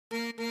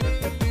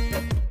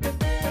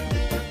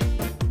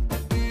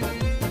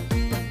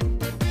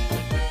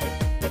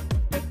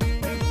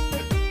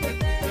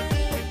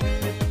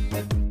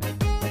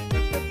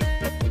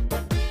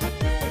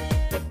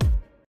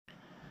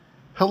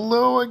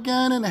Hello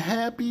again and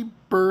happy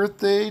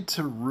birthday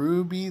to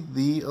Ruby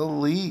the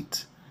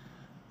Elite.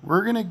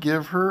 We're going to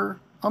give her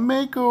a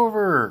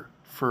makeover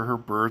for her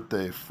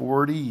birthday.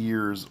 40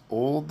 years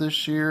old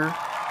this year.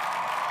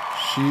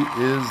 She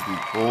is the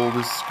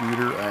oldest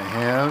scooter I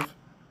have.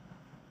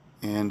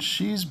 And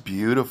she's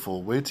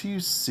beautiful. Wait till you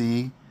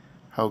see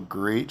how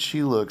great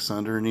she looks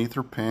underneath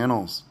her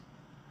panels.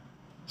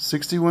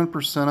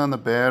 61% on the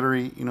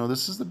battery. You know,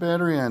 this is the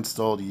battery I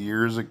installed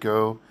years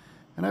ago.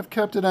 And I've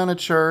kept it on a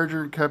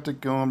charger and kept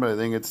it going, but I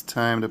think it's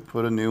time to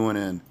put a new one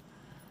in.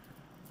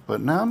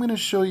 But now I'm going to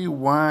show you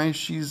why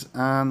she's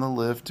on the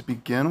lift to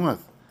begin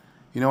with.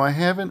 You know, I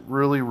haven't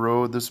really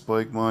rode this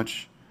bike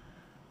much.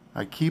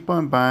 I keep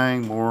on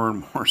buying more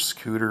and more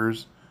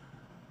scooters.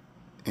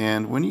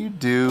 And when you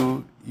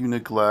do, you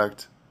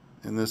neglect,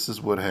 and this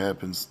is what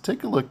happens.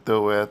 Take a look,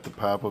 though, at the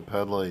pop-up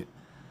headlight.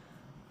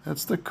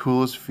 That's the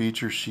coolest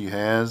feature she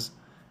has.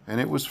 And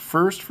it was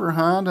first for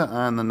Honda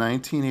on the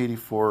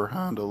 1984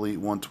 Honda Elite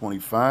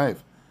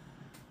 125.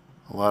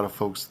 A lot of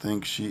folks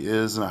think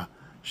she's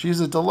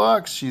a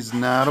deluxe. She's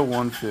not a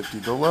 150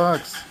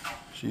 deluxe.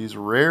 She's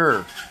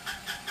rare.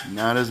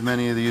 Not as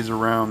many of these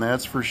around,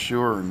 that's for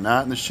sure.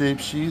 Not in the shape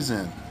she's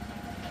in.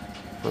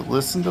 But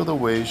listen to the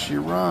way she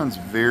runs.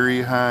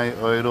 Very high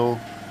idle.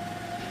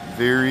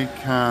 Very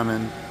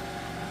common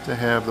to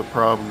have the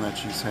problem that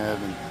she's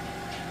having.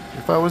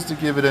 If I was to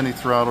give it any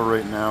throttle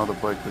right now, the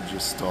bike would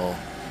just stall.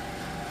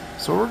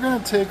 So we're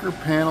going to take her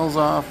panels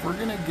off. We're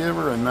going to give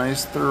her a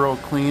nice thorough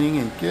cleaning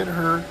and get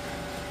her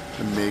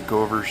the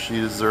makeover she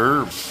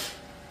deserves.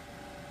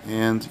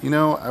 And you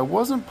know, I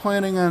wasn't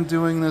planning on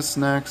doing this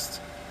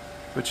next,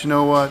 but you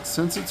know what?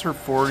 Since it's her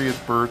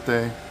 40th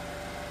birthday,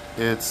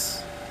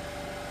 it's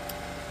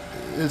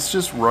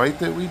just right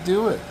that we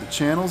do it. The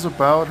channel's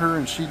about her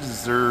and she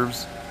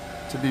deserves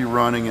to be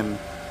running, and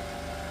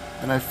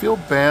I feel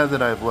bad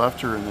that I've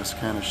left her in this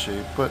kind of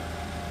shape, but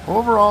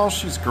overall,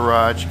 she's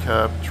garage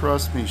kept.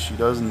 Trust me, she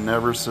doesn't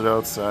never sit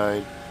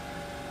outside.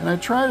 And I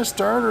try to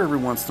start her every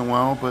once in a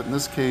while, but in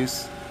this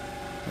case,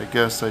 I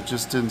guess I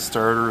just didn't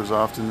start her as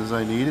often as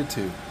I needed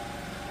to.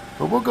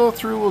 But we'll go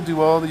through, we'll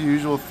do all the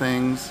usual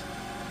things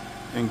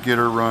and get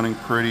her running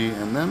pretty,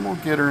 and then we'll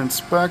get her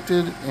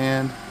inspected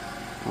and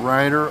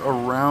ride her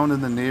around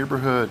in the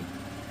neighborhood.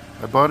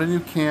 I bought a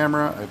new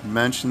camera, I've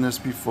mentioned this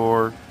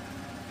before,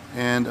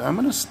 and I'm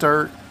going to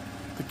start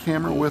the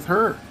camera with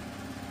her.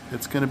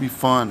 It's going to be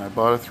fun. I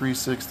bought a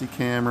 360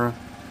 camera,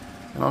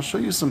 and I'll show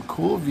you some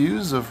cool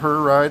views of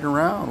her riding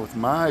around with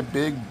my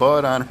big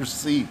butt on her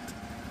seat.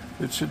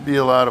 It should be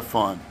a lot of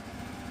fun.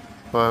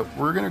 But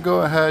we're going to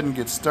go ahead and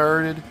get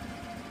started.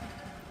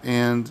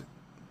 And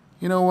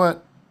you know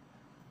what?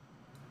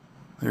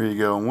 There you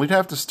go. And we'd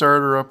have to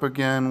start her up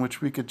again,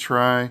 which we could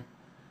try.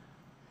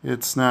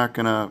 It's not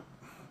going to...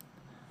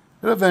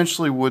 It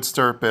eventually would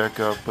start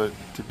back up, but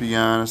to be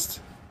honest,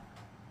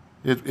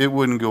 it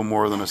wouldn't go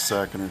more than a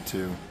second or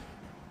two.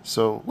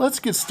 So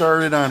let's get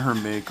started on her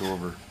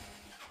makeover.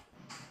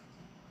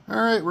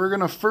 Alright, we're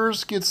going to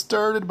first get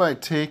started by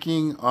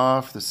taking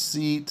off the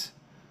seat.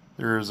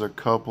 There's a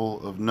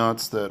couple of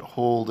nuts that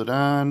hold it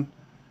on,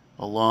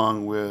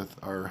 along with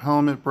our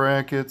helmet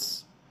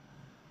brackets.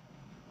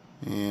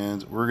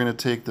 And we're going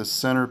to take the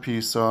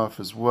centerpiece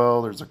off as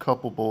well. There's a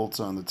couple bolts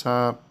on the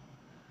top.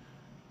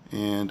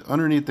 And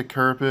underneath the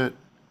carpet,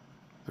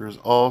 there's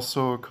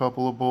also a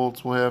couple of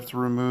bolts we'll have to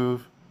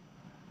remove.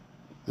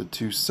 The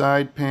two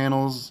side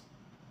panels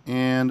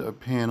and a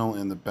panel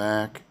in the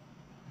back.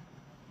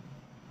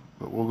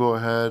 But we'll go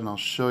ahead and I'll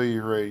show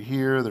you right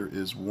here. There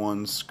is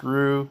one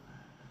screw.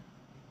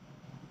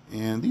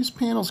 And these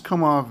panels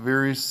come off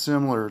very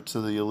similar to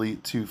the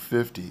Elite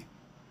 250.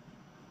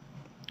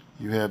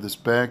 You have this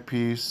back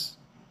piece,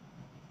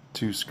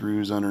 two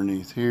screws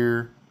underneath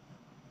here.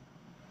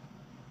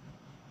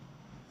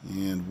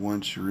 And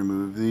once you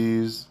remove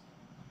these,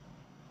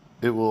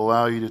 it will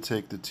allow you to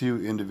take the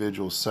two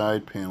individual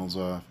side panels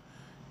off.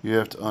 You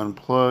have to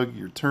unplug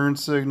your turn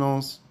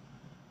signals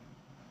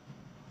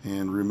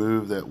and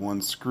remove that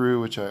one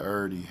screw, which I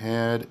already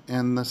had,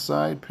 and the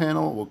side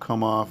panel will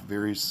come off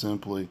very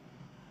simply.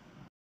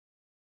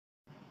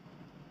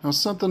 Now,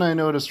 something I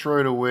noticed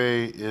right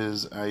away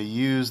is I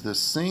used the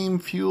same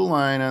fuel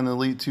line on the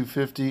Elite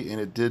 250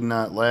 and it did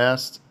not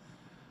last.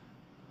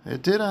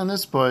 It did on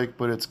this bike,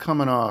 but it's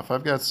coming off.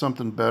 I've got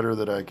something better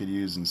that I could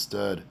use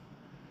instead.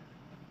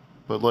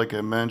 But like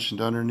I mentioned,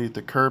 underneath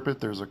the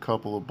carpet there's a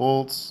couple of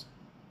bolts.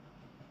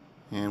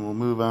 And we'll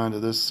move on to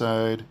this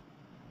side.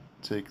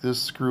 Take this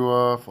screw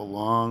off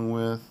along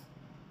with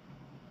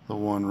the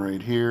one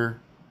right here.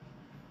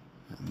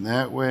 And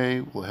that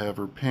way we'll have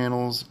her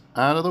panels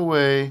out of the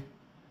way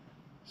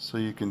so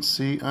you can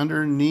see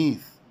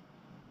underneath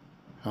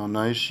how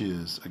nice she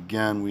is.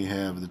 Again, we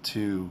have the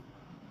two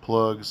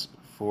plugs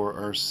for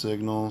our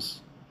signals.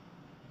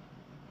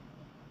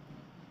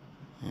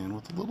 And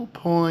with a little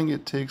pulling,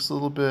 it takes a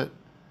little bit.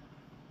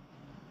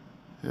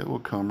 It will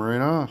come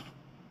right off.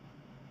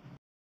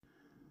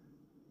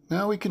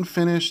 Now we can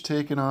finish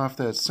taking off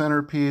that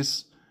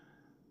centerpiece,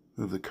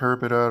 move the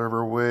carpet out of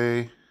our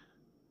way,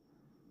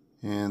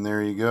 And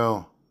there you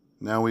go.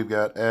 Now we've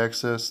got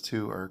access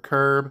to our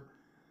carb,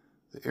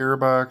 the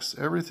airbox,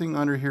 everything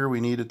under here we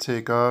need to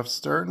take off,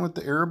 starting with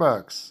the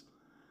airbox.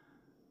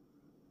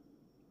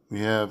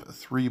 We have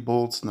 3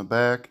 bolts in the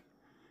back,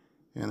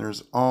 and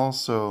there's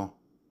also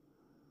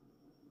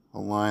a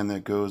line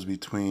that goes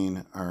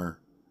between our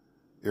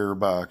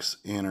airbox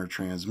and our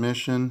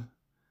transmission.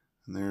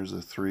 And there's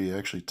the 3. I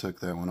actually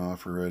took that one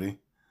off already.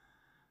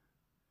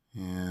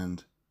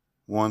 And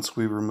once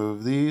we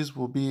remove these,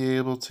 we'll be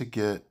able to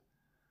get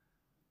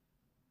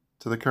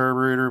to the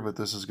carburetor, but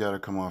this has got to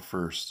come off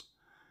first.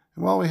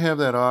 And while we have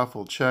that off,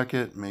 we'll check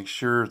it, make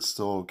sure it's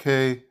still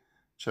okay,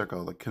 check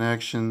all the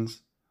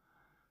connections.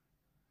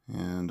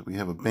 And we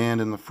have a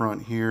band in the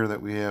front here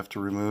that we have to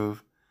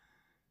remove.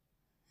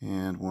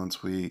 And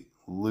once we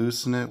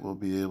loosen it, we'll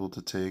be able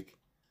to take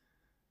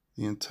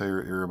the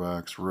entire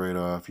airbox right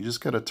off. You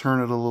just got to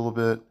turn it a little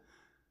bit.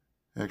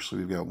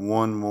 Actually, we've got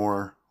one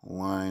more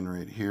line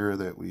right here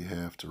that we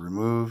have to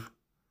remove.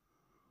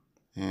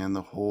 And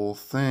the whole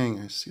thing,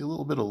 I see a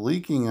little bit of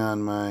leaking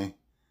on my,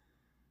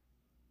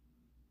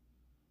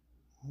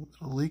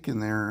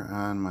 there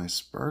on my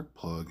spark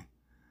plug.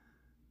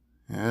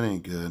 That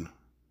ain't good.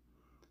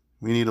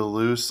 We need to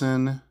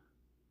loosen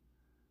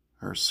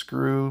our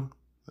screw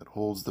that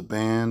holds the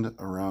band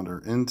around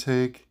our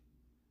intake.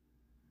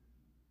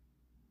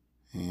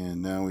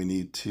 And now we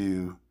need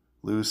to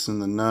loosen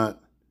the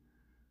nut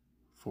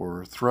for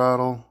our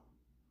throttle.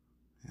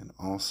 And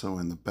also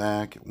in the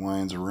back, it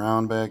winds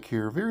around back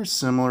here, very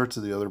similar to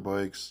the other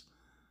bikes.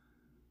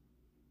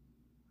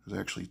 There's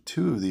actually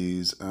 2 of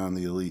these on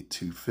the Elite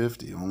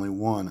 250, only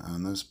 1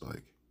 on this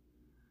bike.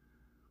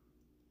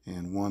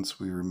 And once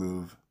we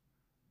remove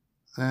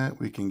that,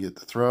 we can get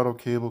the throttle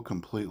cable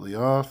completely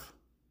off.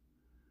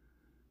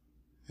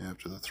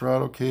 After the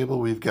throttle cable,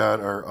 we've got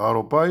our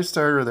auto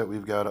bi-starter that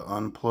we've got to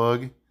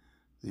unplug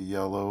the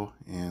yellow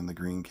and the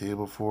green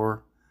cable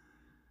for.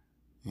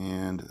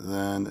 And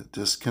then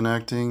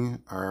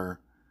disconnecting our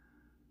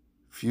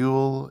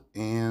fuel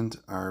and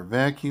our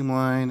vacuum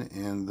line,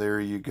 and there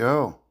you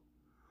go.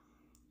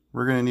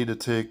 We're going to need to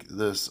take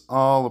this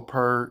all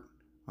apart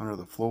under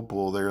the float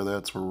bowl there.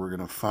 That's where we're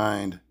going to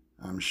find,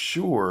 I'm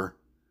sure,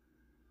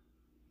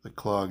 the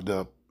clogged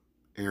up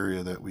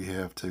area that we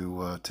have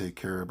to take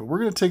care of. But we're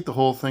going to take the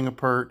whole thing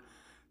apart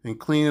and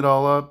clean it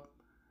all up.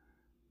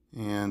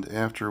 And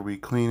after we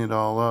clean it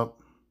all up,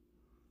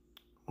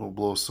 we'll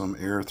blow some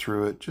air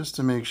through it just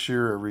to make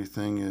sure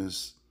everything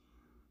is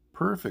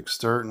perfect,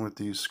 starting with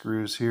these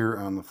screws here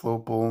on the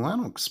float bowl. And I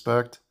don't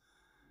expect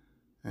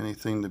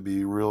anything to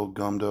be real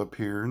gummed up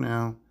here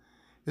now.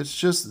 It's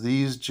just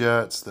these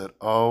jets that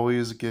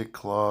always get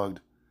clogged.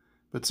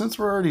 But since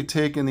we're already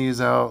taking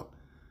these out,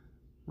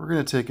 we're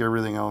going to take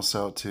everything else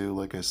out too,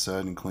 like I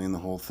said, and clean the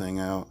whole thing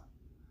out.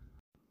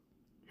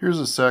 Here's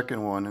a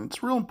second one, and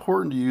it's real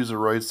important to use a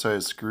right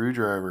size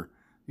screwdriver.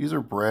 These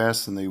are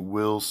brass and they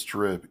will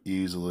strip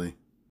easily.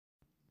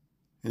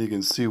 And you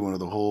can see one of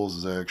the holes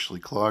is actually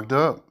clogged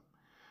up.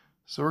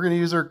 So we're going to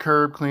use our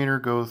carb cleaner,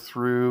 go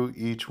through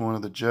each one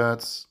of the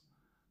jets,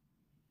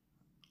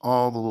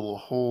 all the little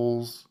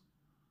holes,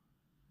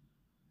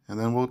 and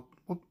then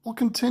we'll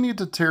continue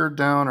to tear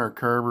down our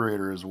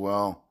carburetor as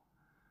well.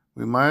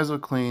 We might as well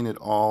clean it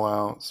all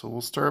out. So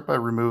we'll start by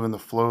removing the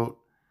float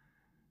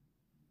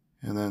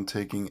and then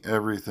taking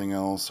everything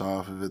else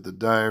off of it, the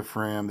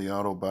diaphragm, the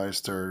auto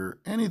bi-starter,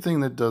 anything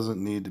that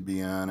doesn't need to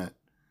be on it.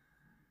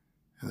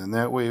 And then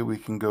that way we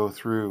can go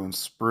through and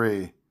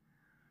spray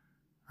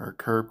our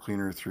carb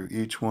cleaner through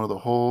each one of the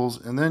holes,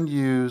 and then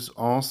use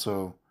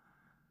also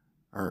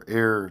our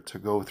air to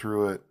go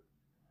through it.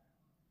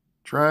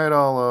 Dry it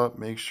all up,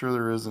 make sure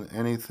there isn't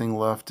anything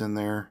left in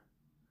there.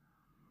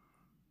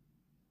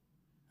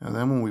 And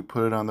then when we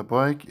put it on the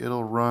bike,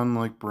 it'll run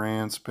like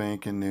brand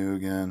spanking new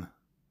again.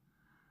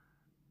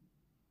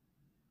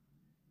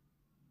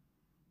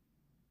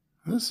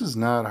 This is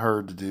not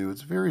hard to do.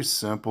 It's very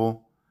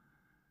simple.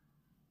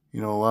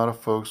 You know, a lot of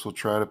folks will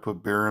try to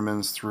put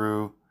Barrowmans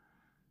through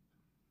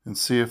and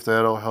see if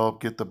that'll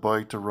help get the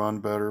bike to run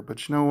better.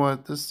 But you know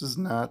what? This does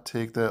not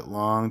take that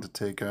long to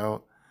take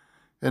out.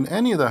 And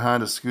any of the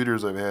Honda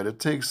scooters I've had, it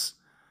takes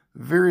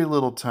very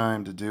little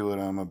time to do what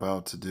I'm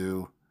about to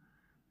do.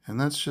 And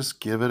let's just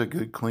give it a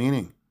good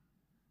cleaning.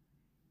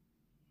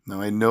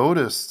 Now I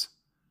noticed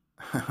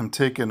I'm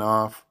taking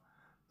off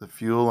the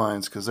fuel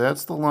lines because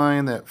that's the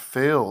line that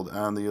failed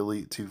on the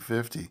Elite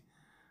 250.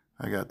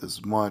 I got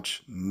this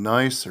much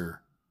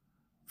nicer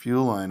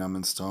fuel line I'm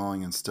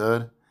installing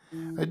instead.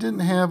 I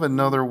didn't have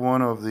another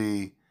one of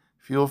the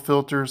fuel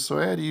filters, so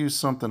I had to use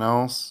something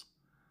else.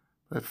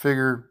 I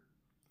figured,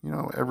 you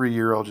know, every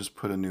year I'll just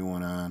put a new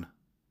one on.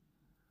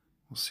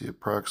 We'll see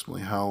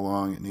approximately how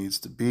long it needs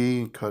to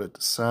be and cut it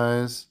to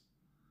size.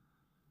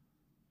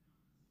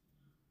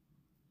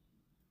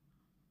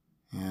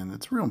 And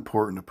it's real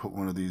important to put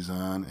one of these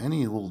on.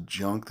 Any little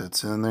junk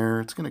that's in there,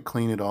 it's going to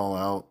clean it all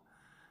out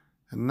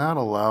and not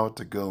allow it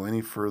to go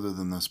any further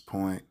than this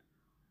point.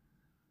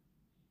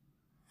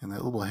 And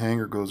that little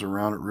hanger goes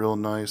around it real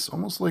nice,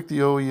 almost like the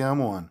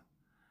OEM one.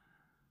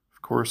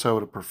 Of course, I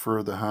would have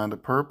preferred the Honda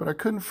part, but I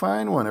couldn't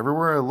find one.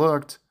 Everywhere I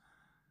looked,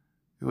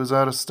 it was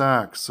out of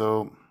stock.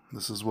 So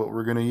this is what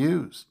we're going to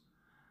use.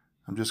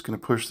 I'm just going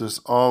to push this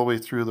all the way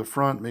through the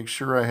front, make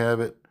sure I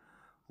have it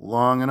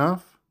long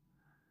enough.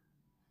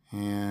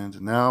 And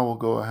now we'll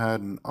go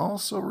ahead and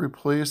also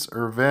replace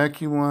our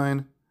vacuum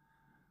line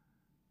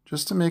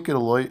just to make it a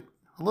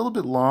little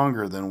bit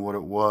longer than what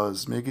it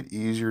was. Make it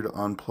easier to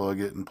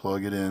unplug it and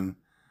plug it in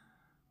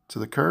to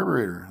the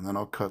carburetor. And then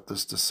I'll cut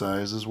this to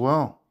size as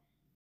well.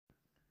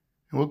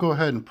 And we'll go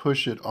ahead and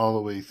push it all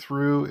the way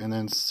through and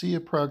then see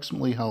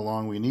approximately how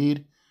long we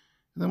need.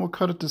 And then we'll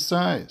cut it to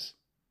size,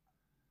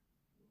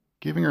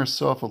 giving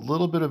ourselves a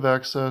little bit of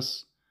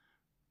excess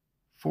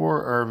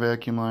for our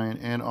vacuum line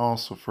and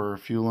also for our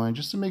fuel line,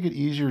 just to make it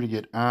easier to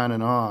get on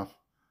and off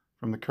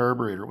from the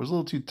carburetor. It was a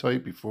little too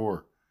tight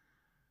before.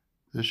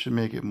 This should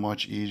make it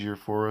much easier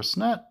for us.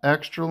 Not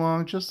extra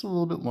long, just a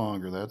little bit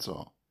longer, that's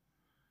all.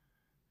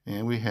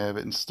 And we have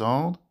it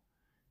installed.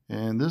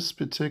 And this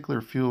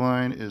particular fuel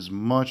line is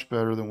much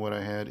better than what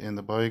I had in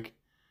the bike.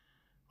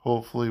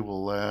 Hopefully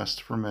will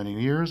last for many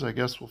years. I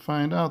guess we'll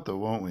find out though,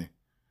 won't we?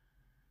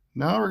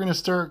 Now we're going to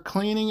start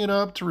cleaning it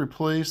up to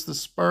replace the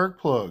spark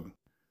plug.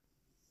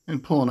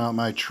 And pulling out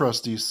my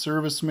trusty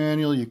service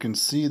manual, you can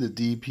see the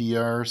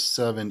DPR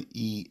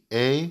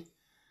 7EA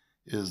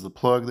is the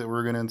plug that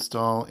we're going to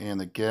install, and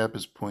the gap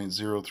is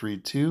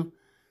 0.032 to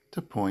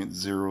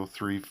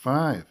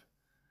 0.035.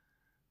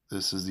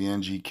 This is the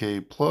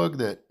NGK plug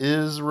that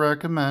is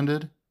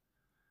recommended.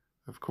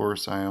 Of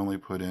course, I only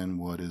put in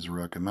what is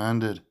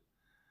recommended.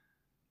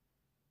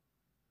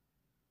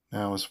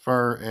 Now, as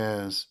far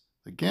as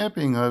the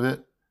gapping of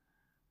it,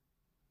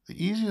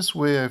 the easiest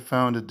way I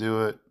found to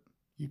do it,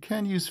 you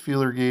can use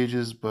feeler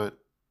gauges, but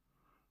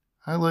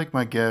I like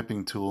my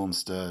gapping tool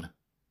instead.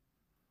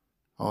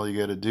 All you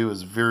got to do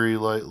is very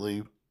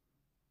lightly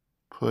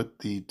put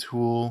the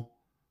tool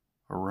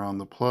around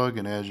the plug,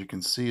 and as you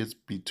can see, it's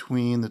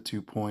between the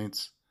 2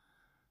 points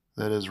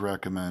that is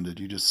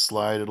recommended. You just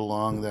slide it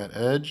along that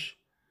edge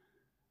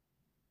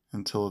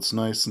until it's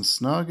nice and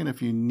snug, and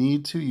if you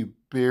need to, you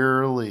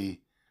barely,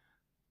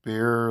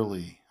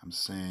 I'm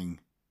saying,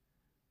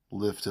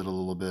 lift it a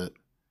little bit,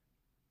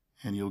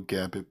 and you'll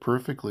gap it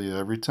perfectly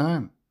every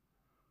time.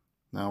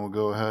 Now we'll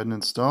go ahead and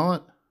install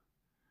it.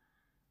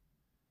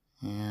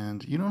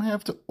 And you don't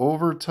have to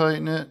over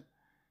tighten it.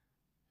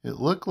 It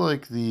looked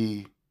like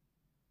the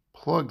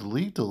plug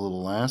leaked a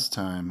little last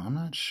time. I'm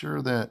not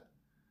sure that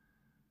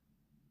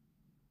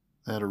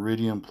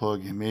iridium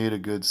plug made a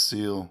good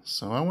seal,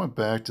 so I went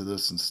back to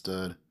this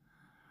instead,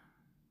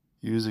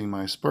 using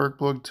my spark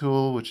plug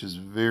tool, which is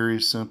very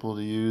simple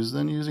to use.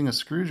 Then using a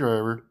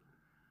screwdriver,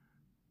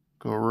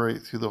 go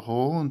right through the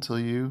hole until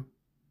you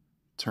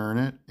turn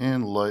it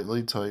and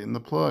lightly tighten the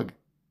plug.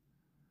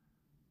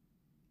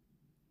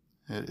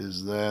 It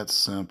is that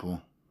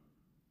simple.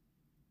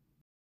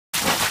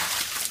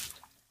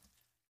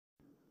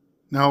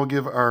 Now we'll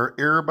give our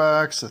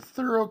airbox a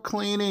thorough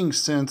cleaning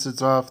since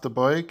it's off the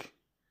bike.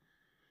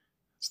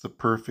 It's the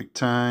perfect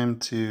time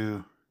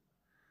to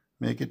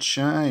make it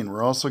shine.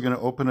 We're also going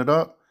to open it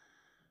up.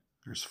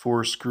 There's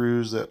 4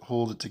 screws that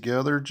hold it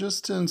together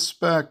just to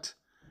inspect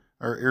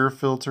our air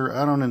filter.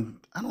 I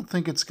don't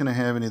think it's going to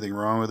have anything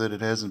wrong with it. It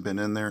hasn't been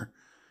in there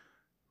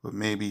but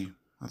maybe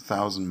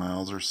 1,000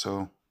 miles or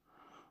so.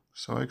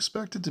 So I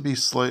expect it to be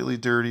slightly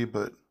dirty,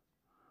 but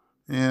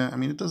yeah, I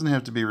mean, it doesn't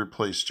have to be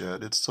replaced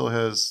yet. It still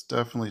has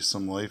definitely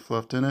some life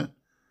left in it,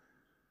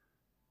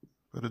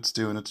 but it's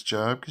doing its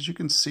job because you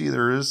can see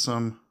there is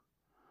some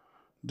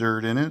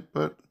dirt in it,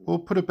 but we'll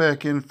put it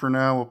back in for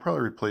now. We'll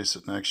probably replace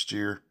it next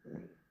year.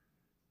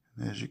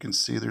 And as you can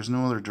see, there's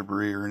no other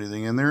debris or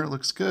anything in there. It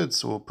looks good.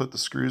 So we'll put the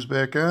screws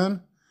back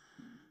on,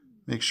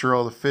 make sure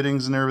all the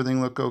fittings and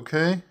everything look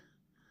okay,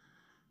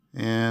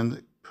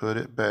 and put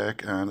it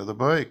back onto the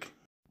bike.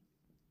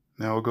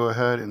 Now we'll go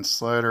ahead and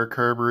slide our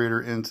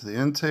carburetor into the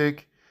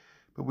intake,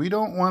 but we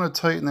don't want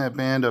to tighten that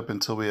band up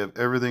until we have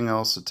everything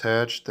else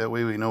attached. That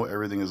way we know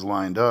everything is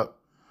lined up.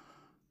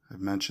 I've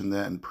mentioned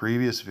that in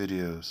previous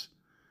videos.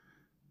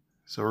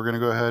 So we're going to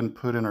go ahead and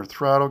put in our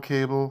throttle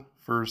cable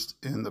first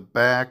in the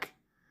back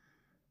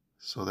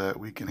so that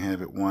we can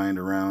have it wind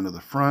around to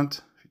the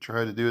front. If you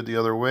try to do it the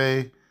other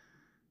way,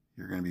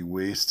 you're going to be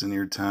wasting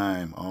your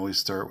time. Always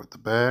start with the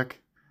back.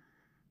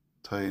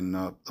 Tighten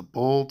up the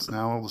bolts.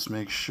 Now I'll just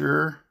make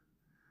sure,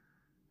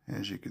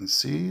 as you can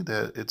see,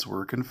 that it's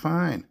working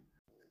fine.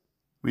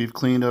 We've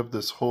cleaned up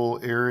this whole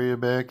area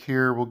back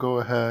here. We'll go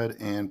ahead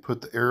and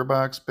put the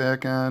airbox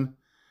back on.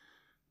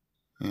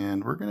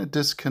 And we're going to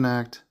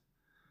disconnect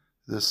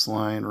this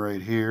line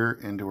right here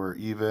into our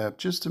evap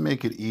just to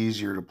make it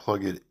easier to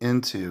plug it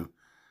into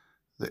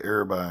the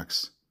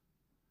airbox.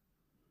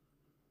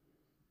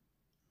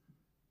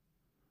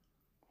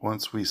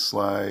 Once we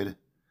slide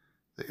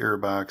the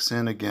airbox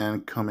in,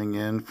 again coming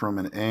in from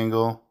an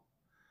angle,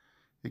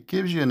 it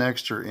gives you an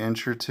extra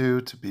inch or two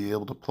to be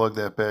able to plug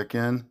that back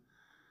in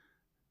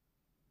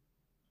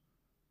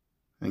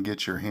and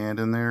get your hand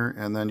in there,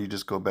 and then you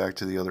just go back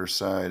to the other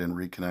side and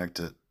reconnect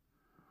it.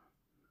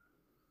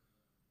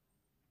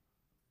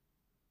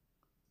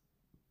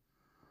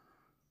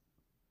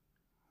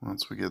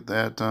 Once we get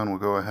that done, we'll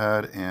go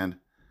ahead and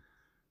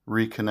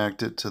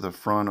reconnect it to the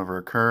front of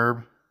our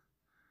carb.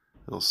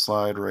 It'll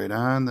slide right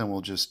on, then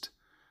we'll just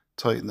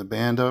tighten the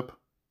band up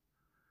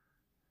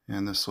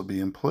and this will be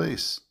in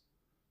place.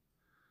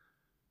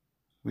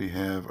 We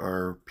have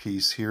our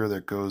piece here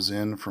that goes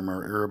in from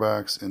our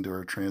airbox into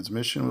our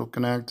transmission. We'll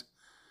connect.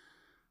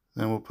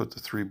 Then we'll put the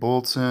 3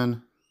 bolts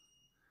in,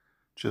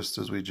 just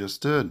as we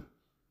just did.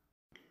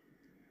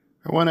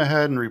 I went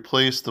ahead and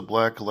replaced the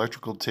black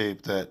electrical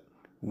tape that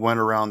went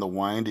around the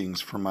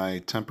windings for my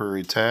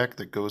temporary tack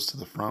that goes to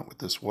the front with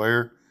this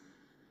wire.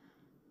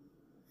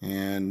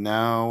 And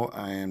now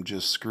I am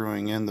just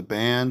screwing in the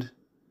band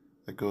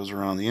that goes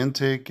around the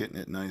intake, getting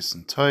it nice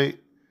and tight.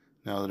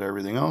 Now that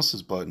everything else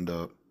is buttoned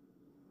up,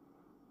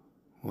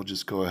 we'll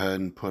just go ahead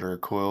and put our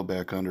coil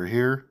back under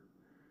here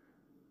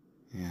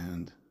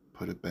and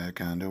put it back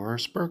onto our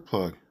spark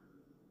plug.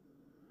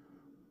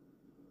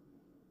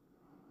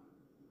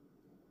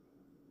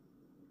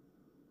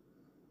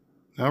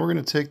 Now we're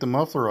going to take the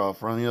muffler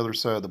off. We're on the other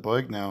side of the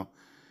bike now,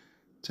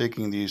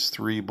 taking these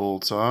 3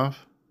 bolts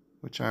off,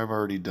 which I've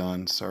already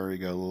done. Sorry,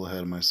 got a little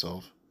ahead of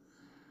myself.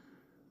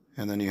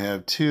 And then you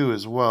have 2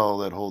 as well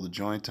that hold the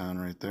joint on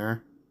right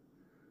there.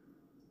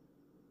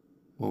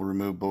 We'll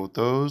remove both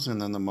those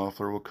and then the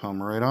muffler will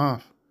come right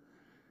off.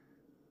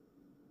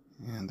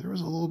 And there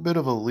was a little bit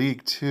of a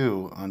leak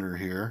too under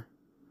here,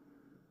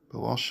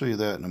 but I'll show you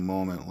that in a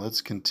moment.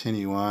 Let's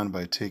continue on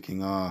by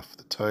taking off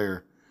the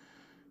tire.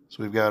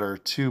 So we've got our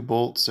 2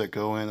 bolts that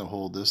go in to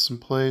hold this in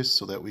place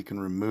so that we can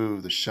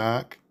remove the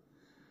shock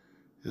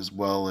as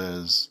well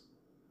as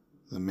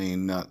the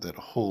main nut that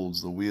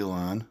holds the wheel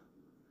on.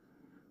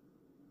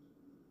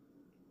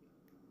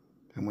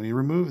 And when you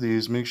remove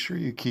these, make sure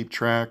you keep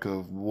track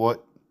of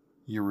what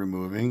you're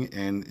removing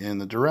and in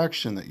the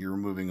direction that you're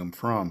removing them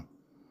from.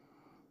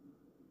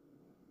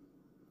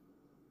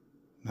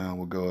 Now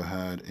we'll go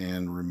ahead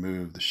and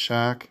remove the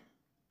shock.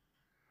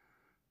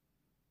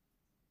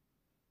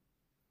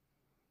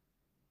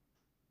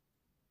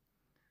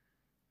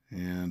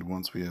 And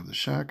once we have the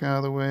shock out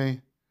of the way,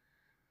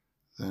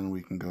 then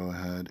we can go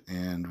ahead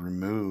and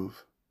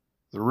remove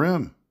the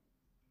rim.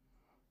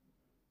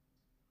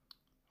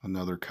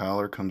 Another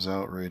collar comes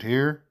out right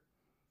here,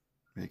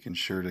 making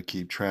sure to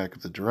keep track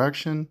of the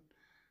direction,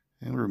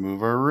 and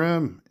remove our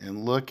rim.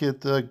 And look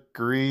at the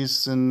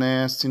grease and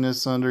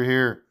nastiness under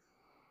here.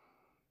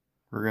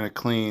 We're going to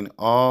clean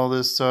all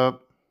this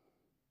up,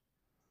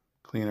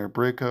 clean our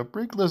brake up.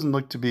 Brake doesn't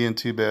look to be in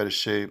too bad a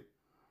shape.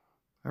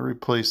 I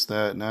replaced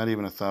that not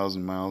even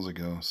 1,000 miles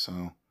ago,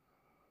 so.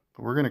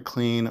 But we're going to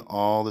clean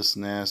all this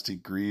nasty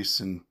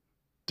grease and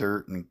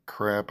dirt and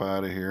crap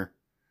out of here.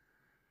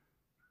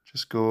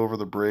 Just go over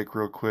the brake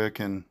real quick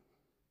and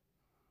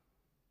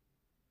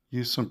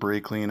use some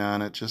brake clean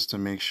on it just to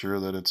make sure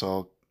that it's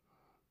all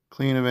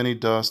clean of any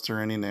dust or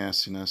any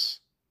nastiness.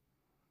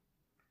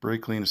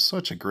 Brake clean is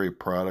such a great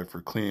product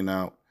for cleaning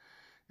out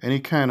any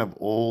kind of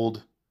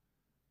old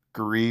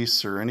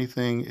grease or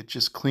anything. It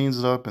just cleans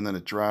it up and then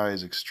it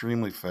dries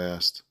extremely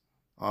fast.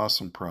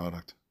 Awesome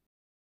product.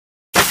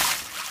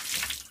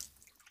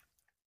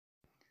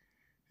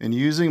 And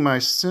using my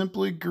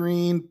Simply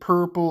Green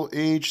Purple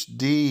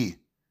HD,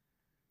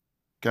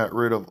 got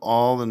rid of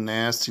all the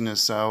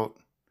nastiness out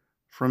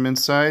from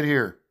inside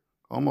here.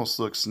 Almost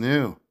looks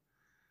new.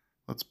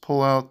 Let's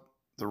pull out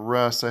the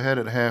rest. I had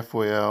it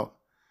halfway out.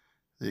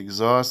 The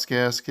exhaust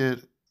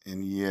gasket,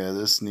 and yeah,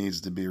 this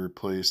needs to be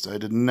replaced. I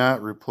did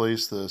not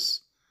replace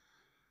this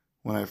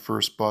when I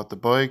first bought the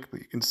bike,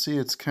 but you can see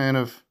it's kind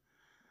of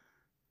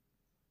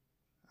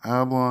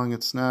oblong.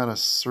 It's not a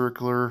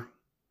circular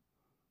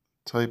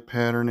type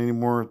pattern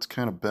anymore. It's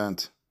kind of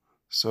bent.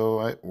 So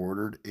I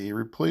ordered a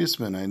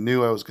replacement. I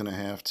knew I was going to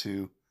have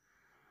to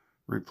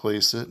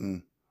replace it,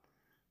 and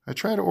I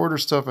try to order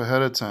stuff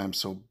ahead of time,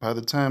 so by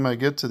the time I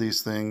get to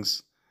these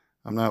things,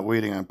 I'm not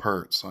waiting on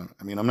parts.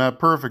 I mean, I'm not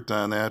perfect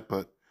on that,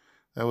 but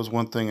that was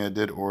one thing I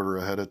did order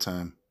ahead of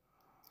time.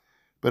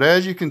 But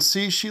as you can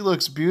see, she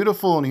looks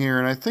beautiful in here,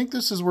 and I think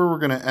this is where we're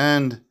going to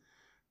end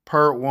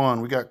part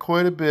 1. We got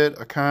quite a bit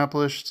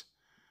accomplished,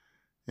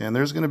 and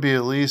there's going to be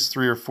at least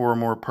 3 or 4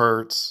 more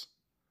parts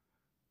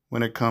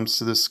when it comes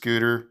to this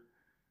scooter.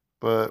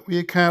 But we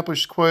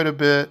accomplished quite a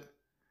bit,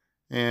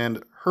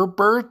 and her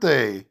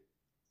birthday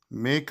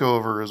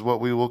makeover is what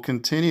we will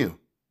continue.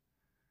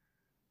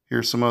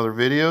 Here's some other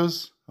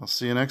videos. I'll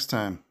see you next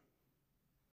time.